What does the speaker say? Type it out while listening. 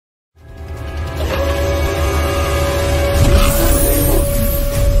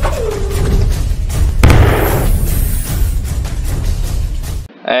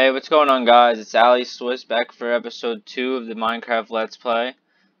Hey, what's going on, guys? It's Ali Swiss back for episode 2 of the Minecraft Let's Play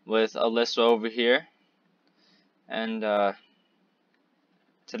with Alyssa over here. And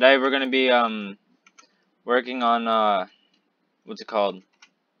today we're gonna be working on what's it called?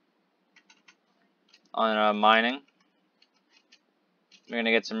 On mining. We're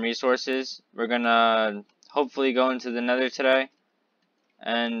gonna get some resources. We're gonna hopefully go into the nether today.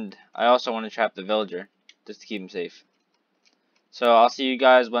 And I also want to trap the villager just to keep him safe. So I'll see you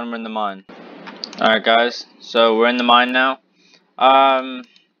guys when we're in the mine. Alright, guys, so we're in the mine now.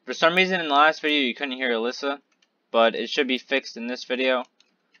 For some reason in the last video you couldn't hear Alyssa, but it should be fixed in this video. I'm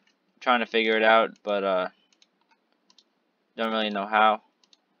trying to figure it out, but don't really know how.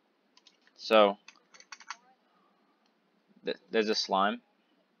 So there's a slime.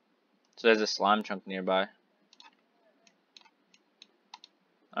 So there's a slime chunk nearby.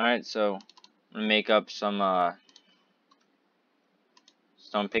 Alright, so I'm gonna make up some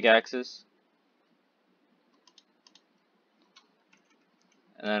stone pickaxes.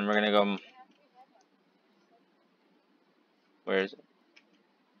 And then we're gonna go. Where is it?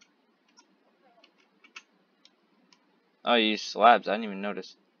 Oh, you use slabs. I didn't even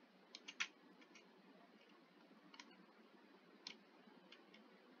notice.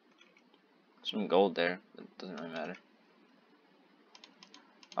 Some gold there, but it doesn't really matter.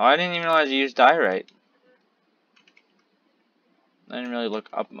 Oh, I didn't even realize you used diorite. I didn't really look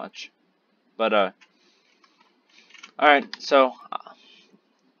up much. But alright, so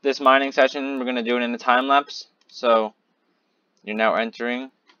this mining session, we're gonna do it in a time lapse. So you're now entering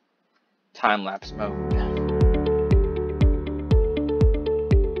time lapse mode.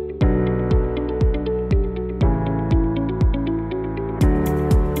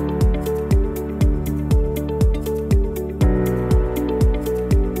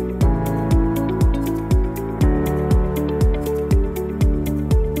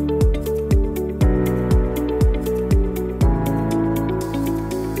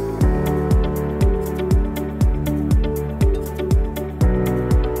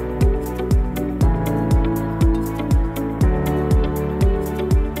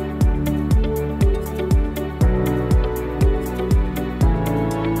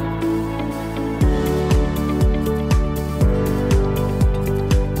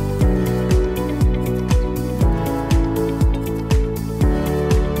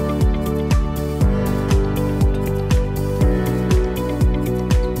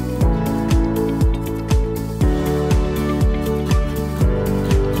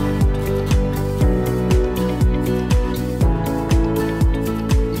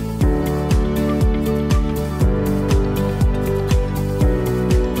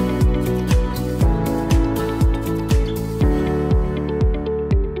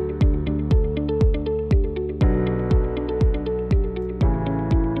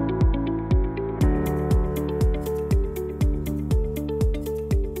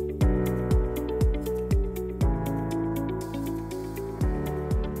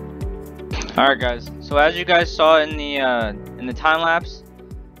 Alright, guys, so as you guys saw in the time lapse,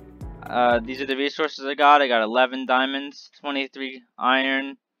 these are the resources I got. I got 11 diamonds, 23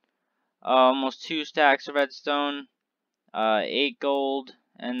 iron, almost 2 stacks of redstone, 8 gold,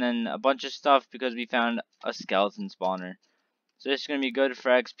 and then a bunch of stuff because we found a skeleton spawner. So this is going to be good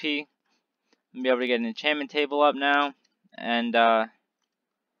for XP. I'm going to be able to get an enchantment table up now, and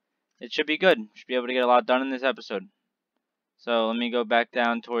it should be good. Should be able to get a lot done in this episode. So let me go back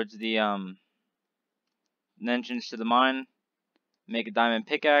down towards the entrance to the mine, make a diamond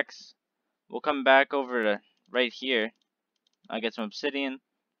pickaxe. We'll come back over to right here. I'll get some obsidian,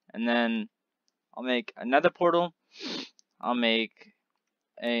 and then I'll make another portal. I'll make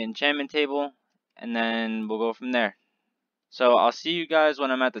an enchantment table, and then we'll go from there. So I'll see you guys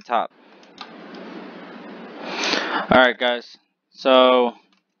when I'm at the top. Alright, guys, so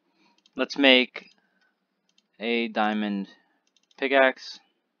let's make a diamond pickaxe.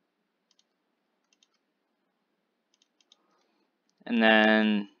 And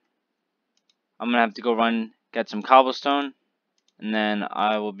then I'm gonna have to go get some cobblestone, and then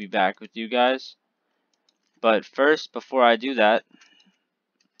I will be back with you guys. But first, before I do that,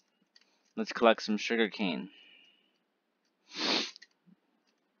 let's collect some sugarcane.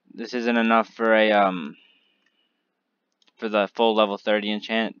 This isn't enough for the full level 30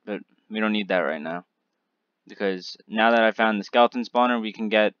 enchant, but we don't need that right now, because now that I found the skeleton spawner, we can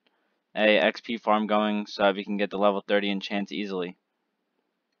get a XP farm going, so we can get the level 30 enchants easily.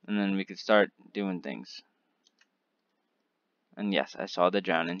 And then we could start doing things. And yes, I saw the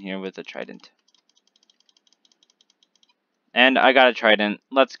drown in here with a trident. And I got a trident.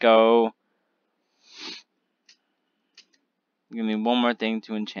 Let's go. Give me one more thing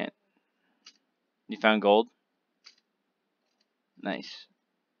to enchant. You found gold? Nice.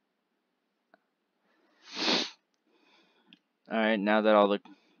 Alright, now that all the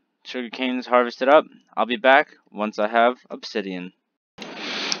sugar cane's harvested up, I'll be back once I have obsidian.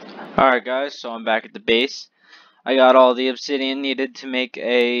 Alright guys, so I'm back at the base. I got all the obsidian needed to make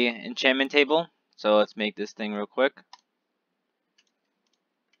a enchantment table. So let's make this thing real quick.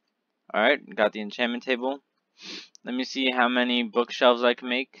 Alright, got the enchantment table. Let me see how many bookshelves I can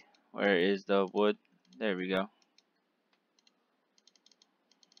make. Where is the wood? There we go.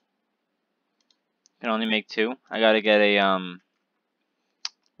 Can only make 2. I gotta get a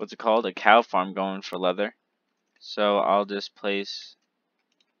what's it called? A cow farm going for leather. So I'll just place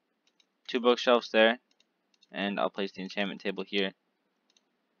 2 bookshelves there, and I'll place the enchantment table here.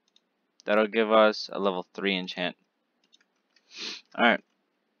 That'll give us a level 3 enchant. Alright.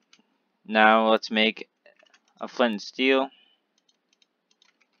 Now let's make a flint and steel.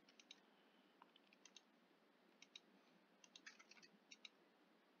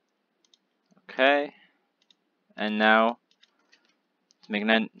 Okay. And now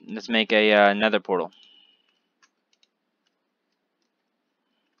let's make a nether portal.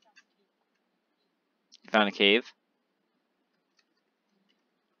 Found a cave.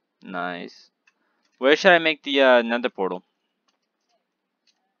 Nice. Where should I make the nether portal?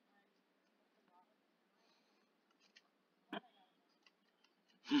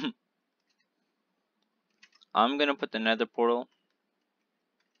 I'm gonna put the nether portal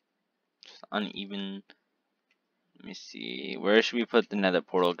just uneven. Let me see. Where should we put the nether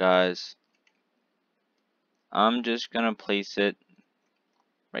portal, guys? I'm just gonna place it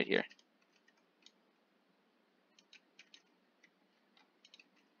right here.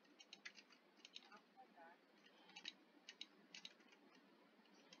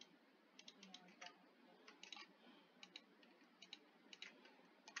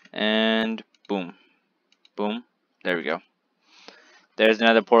 And boom. Boom. There we go. There's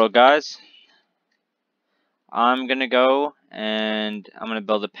another portal, guys. I'm gonna go and I'm gonna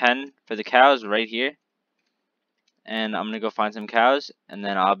build a pen for the cows right here. And I'm gonna go find some cows, and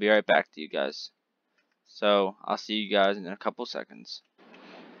then I'll be right back to you guys. So I'll see you guys in a couple seconds.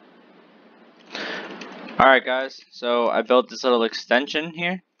 Alright guys, so I built this little extension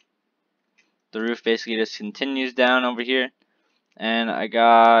here. The roof basically just continues down over here. And I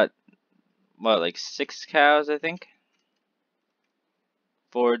got, what, like 6 cows, I think?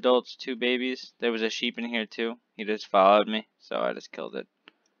 4 adults, 2 babies. There was a sheep in here too. He just followed me, so I just killed it.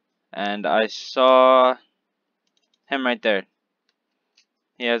 And I saw him right there.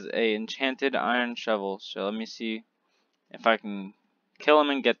 He has a enchanted iron shovel. So let me see if I can kill him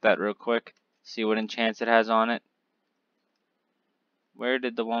and get that real quick. See what enchants it has on it. Where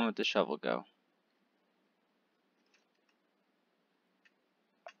did the one with the shovel go?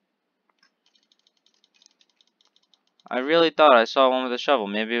 I really thought I saw one with a shovel.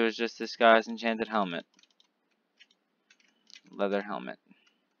 Maybe it was just this guy's enchanted helmet. Leather helmet.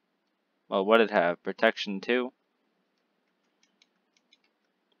 Well, what did it have? Protection 2?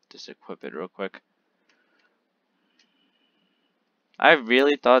 Just equip it real quick. I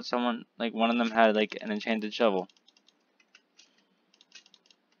really thought someone, like one of them had like an enchanted shovel.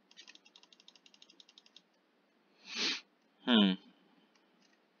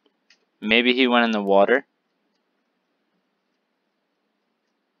 Maybe he went in the water.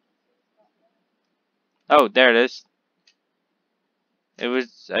 Oh, there it is. It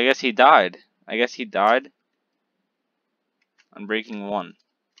was, I guess he died. I guess he died on breaking 1.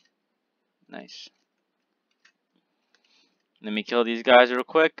 Nice. Let me kill these guys real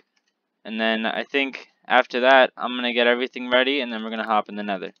quick. And then I think after that, I'm going to get everything ready and then we're going to hop in the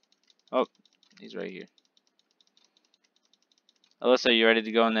nether. Oh, he's right here. Alyssa, you ready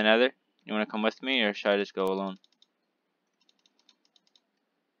to go in the nether? You want to come with me or should I just go alone?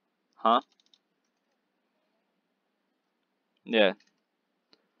 Huh? Yeah.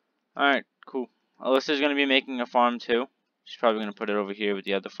 Alright, cool. Alyssa's going to be making a farm too. She's probably going to put it over here with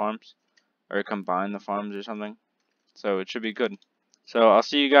the other farms. Or combine the farms or something. So it should be good. So I'll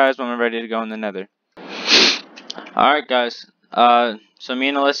see you guys when we're ready to go in the nether. Alright guys. So me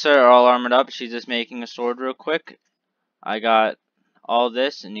and Alyssa are all armored up. She's just making a sword real quick. I got all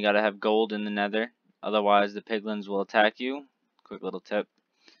this, and you gotta have gold in the nether. Otherwise the piglins will attack you. Quick little tip.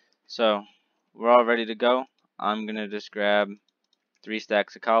 So we're all ready to go. I'm gonna just grab 3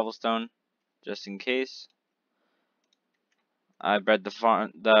 stacks of cobblestone, just in case. I bred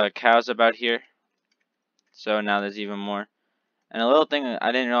the cows about here. So now there's even more. And a little thing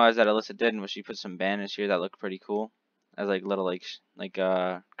I didn't realize that Alyssa did was she put some banners here that look pretty cool, as like little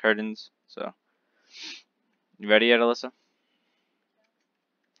curtains. So, you ready yet, Alyssa?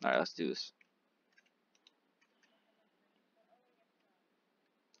 Alright, let's do this.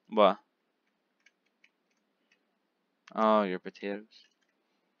 What? Oh, your potatoes.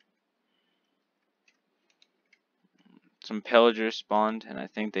 Some pillagers spawned, and I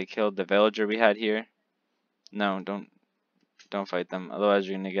think they killed the villager we had here. No, don't fight them. Otherwise,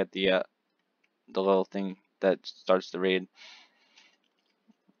 you're gonna get the little thing that starts the raid.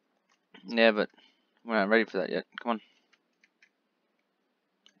 Yeah, but we're not ready for that yet. Come on.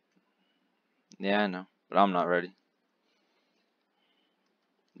 Yeah, I know, but I'm not ready.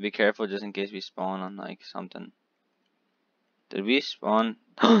 Be careful just in case we spawn on like something. Did we spawn?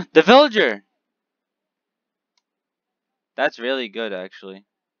 The villager! That's really good, actually.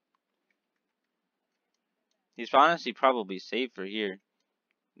 He's honestly probably safer here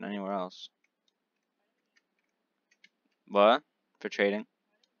than anywhere else. What? For trading?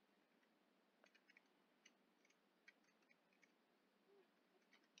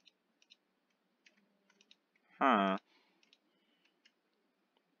 Huh.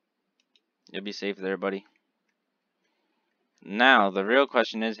 You'll be safe there, buddy. Now, the real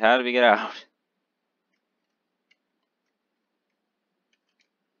question is, how do we get out?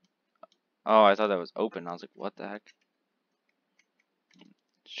 Oh, I thought that was open. I was like, what the heck?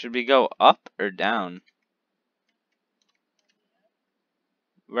 Should we go up or down?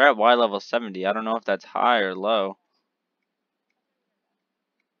 We're at Y level 70. I don't know if that's high or low.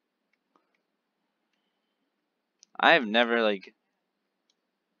 I've never, like...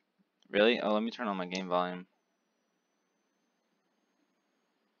 Really? Oh, let me turn on my game volume.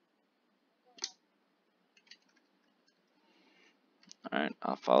 Alright,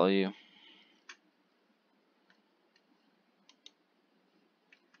 I'll follow you.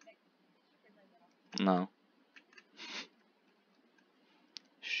 No.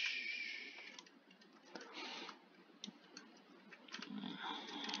 Shh.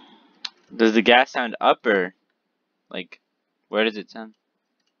 Does the gas sound up or... Like, where does it sound?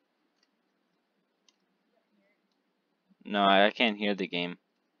 No, I can't hear the game.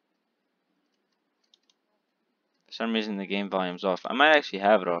 For some reason, the game volume's off. I might actually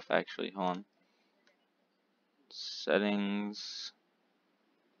have it off, actually. Hold on. Settings...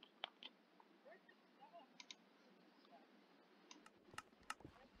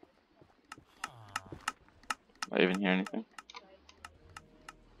 Do I even hear anything?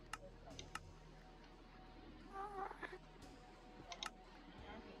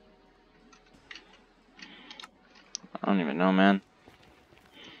 I don't even know, man.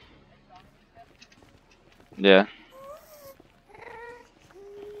 Yeah.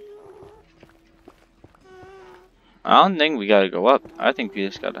 I don't think we gotta go up. I think we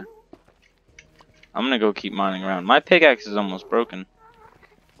just gotta... I'm gonna go keep mining around. My pickaxe is almost broken.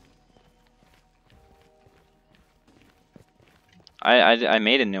 I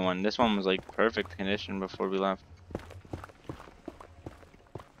made a new one. This one was like perfect condition before we left.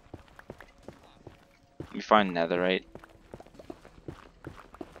 Let me find netherite.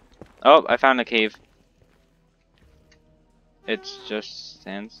 Oh, I found a cave. It's just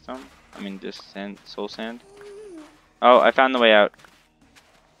sandstone. I mean, just sand, soul sand. Oh, I found the way out.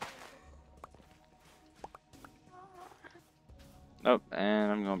 Oh,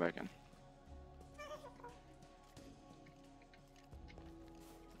 and I'm going back in.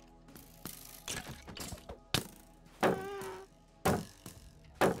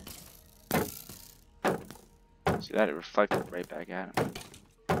 See that? It reflected right back at him.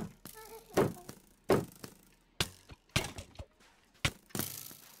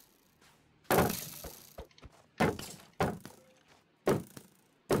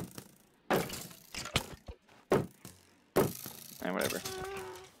 And whatever.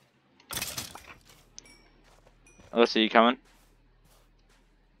 Alyssa, you coming?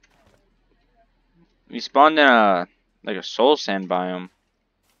 We spawned in a like a soul sand biome.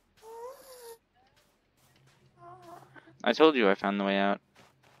 I told you I found the way out.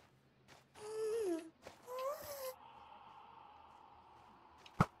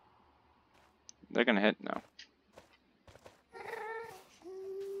 They're gonna hit now.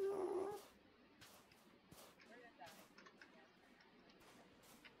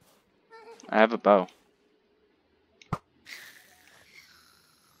 I have a bow.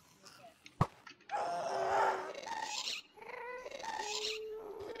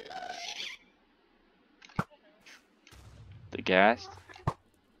 The gas?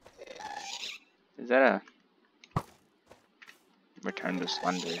 Is that a return to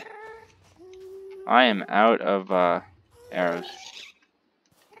slender? I am out of arrows.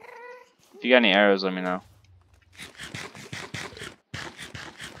 If you got any arrows, let me know.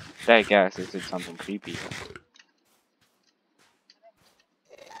 That gas is did something creepy.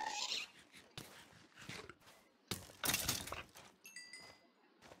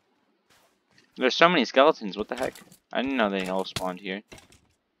 There's so many skeletons, what the heck? I didn't know they all spawned here.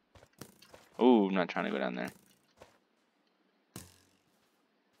 Ooh, I'm not trying to go down there.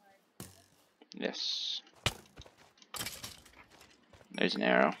 Yes. There's an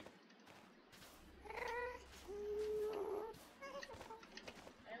arrow.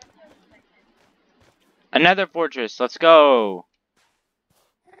 Another fortress, let's go!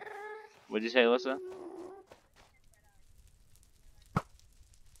 What'd you say, Alyssa?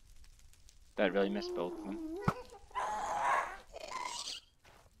 That really missed both of them.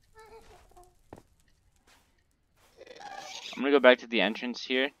 I'm gonna go back to the entrance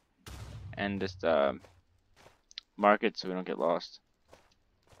here and just mark it so we don't get lost.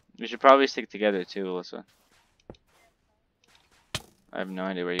 We should probably stick together too, Alyssa. I have no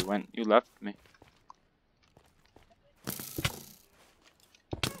idea where you went. You left me.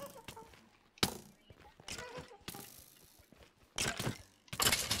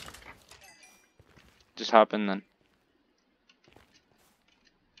 Just hop in then.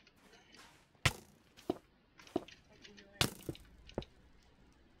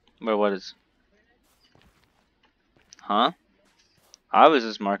 Where what is? Huh? I was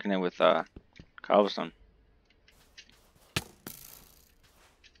just marking it with cobblestone.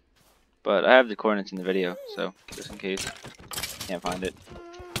 But I have the coordinates in the video, so just in case can't find it.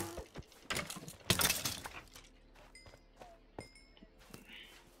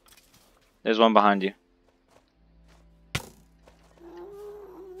 There's one behind you.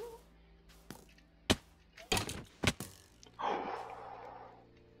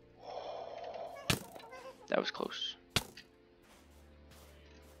 That was close.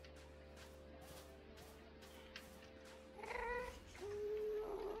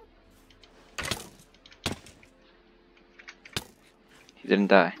 He didn't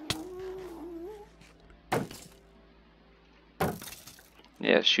die.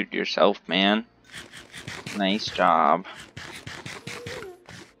 Yeah, shoot yourself, man. Nice job.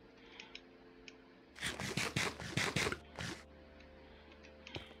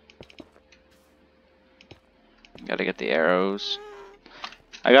 Gotta get the arrows.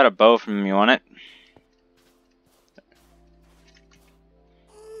 I got a bow from him, you want it?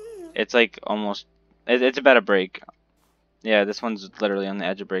 It's like almost, it's about to break. Yeah, this one's literally on the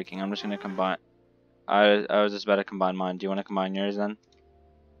edge of breaking. I'm just gonna combine. I was just about to combine mine. Do you want to combine yours then?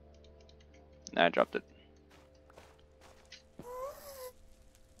 Nah, I dropped it.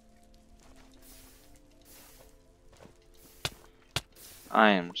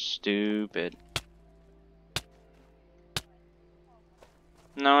 I am stupid.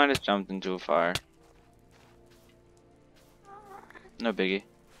 No, I just jumped into a fire. No biggie.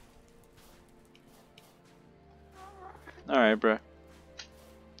 Alright, bro.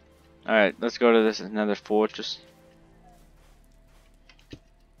 Alright, let's go to this another fortress.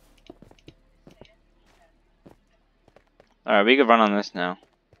 Alright, we can run on this now.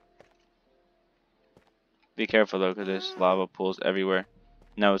 Be careful though, because there's lava pools everywhere.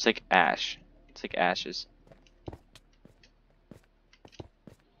 No, it's like ash. It's like ashes.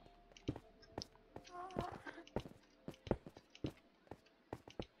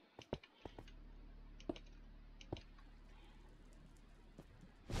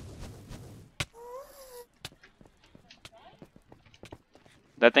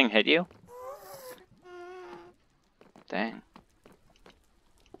 That thing hit you? Dang.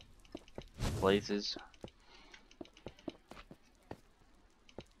 Blazes.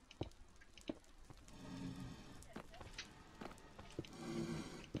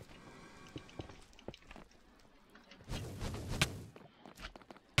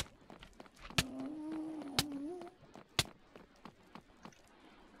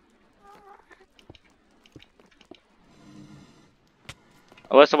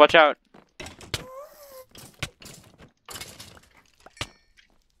 Alyssa, watch out!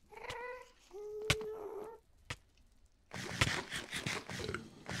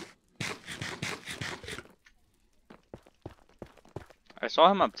 I saw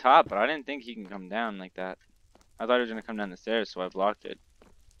him up top, but I didn't think he can come down like that. I thought he was gonna come down the stairs, so I blocked it.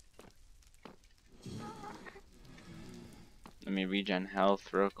 Let me regen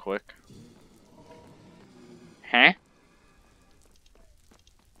health real quick. Huh?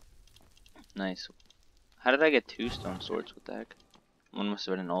 Nice. How did I get 2 stone swords? What the heck? One must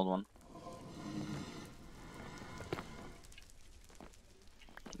have been an old one.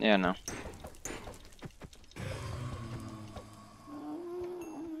 Yeah, no.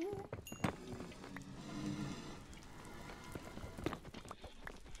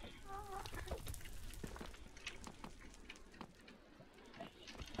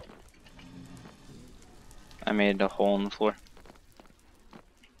 I made a hole in the floor.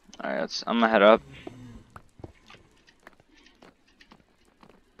 Alright, I'm gonna head up.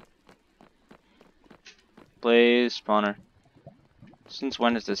 Blaze spawner. Since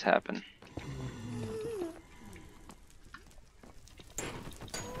when does this happen?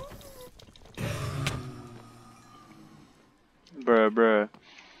 Bruh.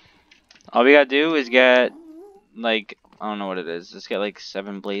 All we gotta do is get, like, I don't know what it is. Just get like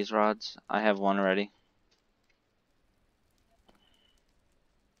 7 blaze rods. I have 1 already.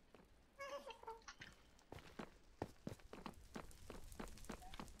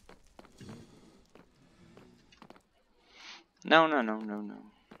 No.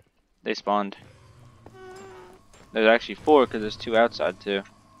 They spawned. There's actually 4 because there's 2 outside too.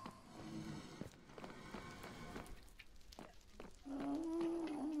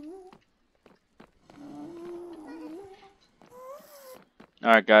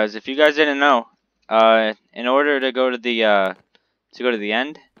 Alright guys, if you guys didn't know, in order to go to the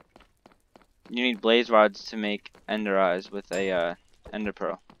end, you need blaze rods to make ender eyes with a ender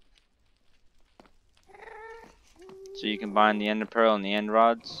pearl. So you combine the ender pearl and the end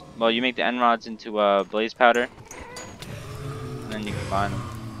rods. Well, you make the end rods into blaze powder, and then you combine them.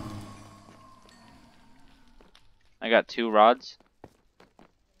 I got 2 rods.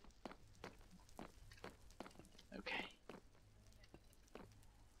 Okay.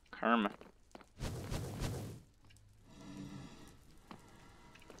 Karma.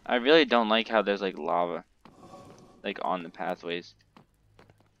 I really don't like how there's like lava, like on the pathways.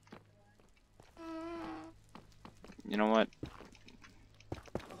 You know what?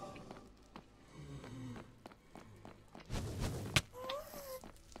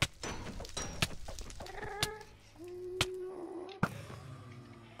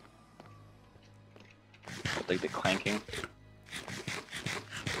 With, like the clanking.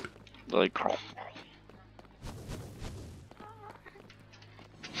 Like.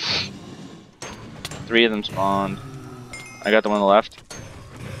 3 of them spawned. I got the one on the left.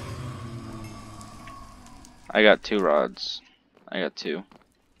 I got 2 rods. I got 2.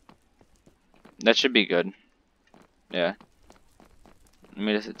 That should be good. Yeah. Let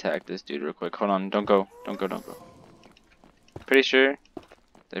me just attack this dude real quick. Hold on. Don't go. Pretty sure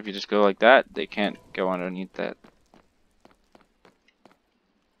that if you just go like that, they can't go underneath that.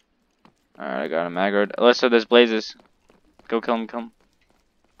 Alright, I got him aggroed. Alyssa, there's blazes. Go kill him, kill him.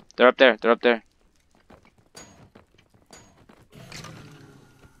 They're up there.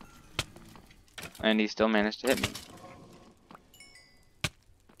 And he still managed to hit me.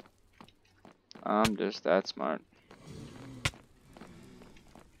 I'm just that smart.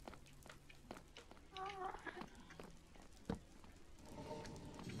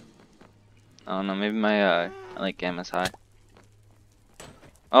 I don't know, maybe my like gamma's high.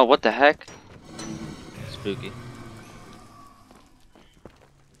 Oh, what the heck? Spooky.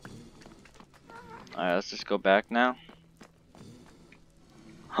 Alright, let's just go back now.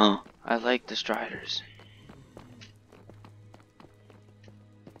 Huh, I like the striders.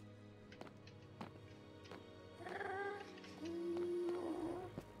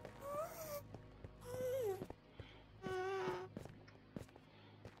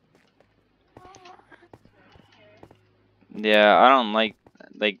 Yeah, I don't like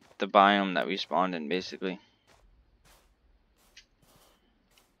the biome that we spawned in basically.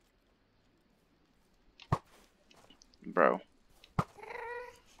 Bro.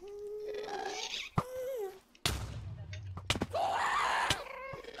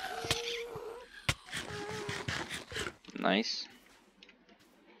 Nice.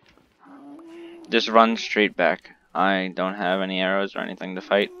 Just run straight back. I don't have any arrows or anything to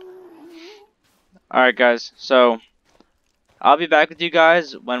fight. Alright guys, so I'll be back with you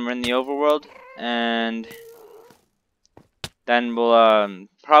guys when we're in the overworld, and then we'll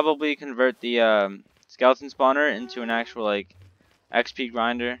probably convert the skeleton spawner into an actual like XP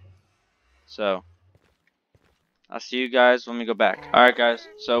grinder. So I'll see you guys when we go back. Alright guys,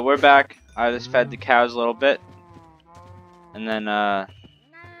 so we're back. I just fed the cows a little bit, and then I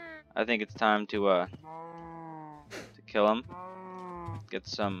think it's time to kill them. Get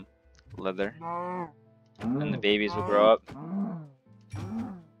some leather, and the babies will grow up.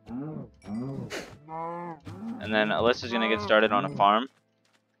 And then Alyssa's gonna get started on a farm,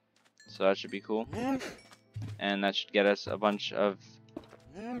 so that should be cool. And that should get us a bunch of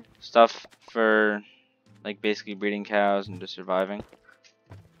stuff for like basically breeding cows and just surviving.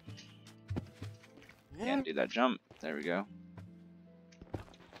 Can't do that jump. There we go.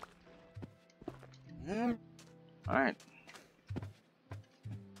 Alright.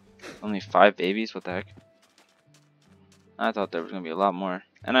 Only 5 babies? What the heck? I thought there was gonna be a lot more.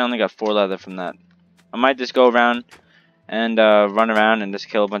 And I only got 4 leather from that. I might just go around and run around and just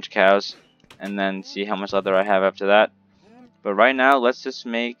kill a bunch of cows, and then see how much leather I have after that. But right now, let's just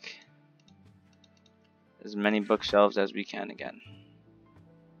make as many bookshelves as we can again.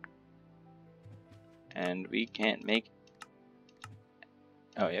 And we can't make...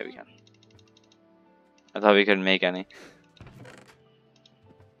 Oh yeah, we can. I thought we couldn't make any.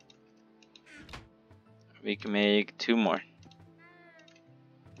 We can make 2 more.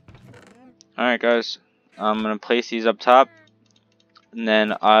 Alright guys, I'm going to place these up top, and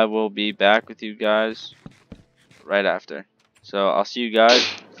then I will be back with you guys right after. So I'll see you guys.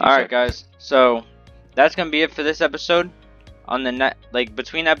 Alright guys, so that's going to be it for this episode. On the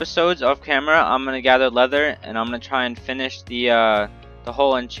between episodes off camera, I'm going to gather leather, and I'm going to try and finish the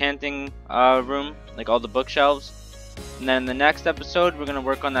whole enchanting room, like all the bookshelves. And then in the next episode, we're going to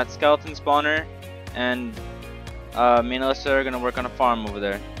work on that skeleton spawner, and me and Alyssa are going to work on a farm over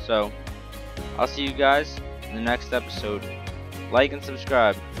there. So I'll see you guys in the next episode. Like and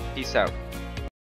subscribe. Peace out.